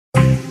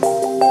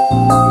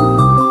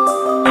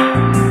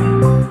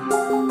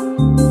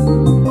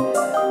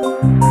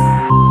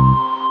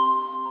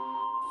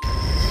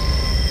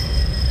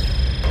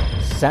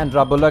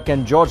Sandra Bullock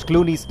and George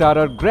Clooney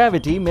starrer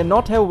Gravity may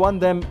not have won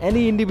them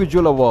any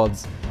individual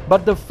awards,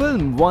 but the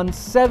film won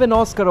 7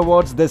 Oscar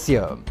awards this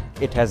year.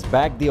 It has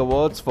bagged the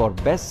awards for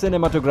Best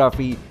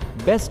Cinematography,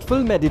 Best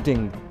Film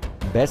Editing,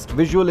 Best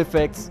Visual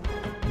Effects,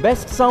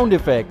 Best Sound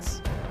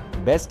Effects,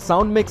 Best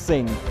Sound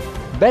Mixing,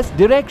 Best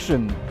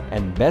Direction,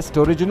 and Best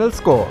Original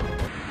Score.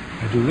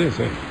 I do this,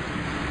 eh?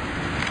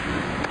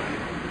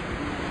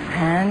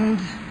 And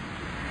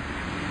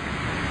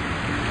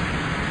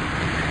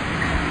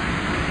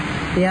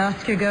the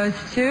Oscar goes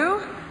to?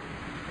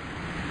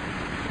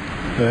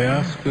 The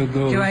Oscar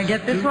goes Do I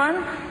get this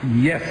one?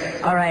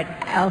 Yes. All right,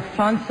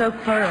 Alfonso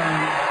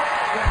Cuarón.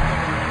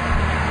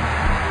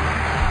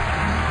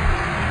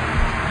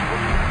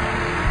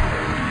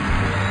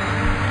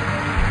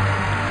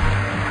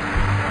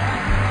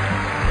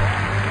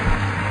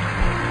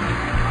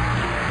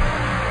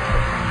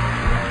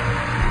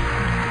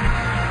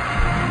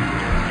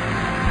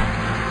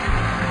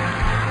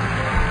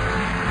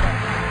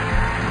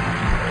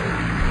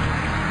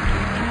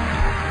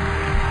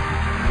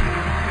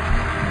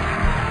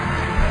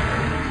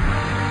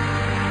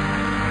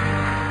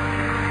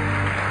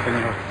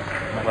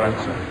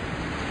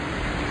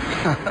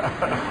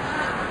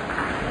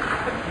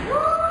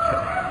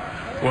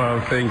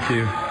 Well, thank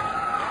you.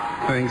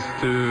 Thanks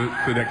to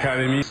the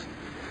Academy.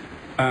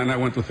 And I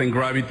want to thank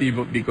Gravity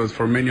because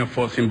for many of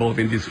us involved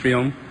in this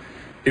film,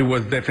 it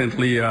was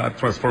definitely a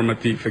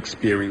transformative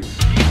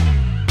experience.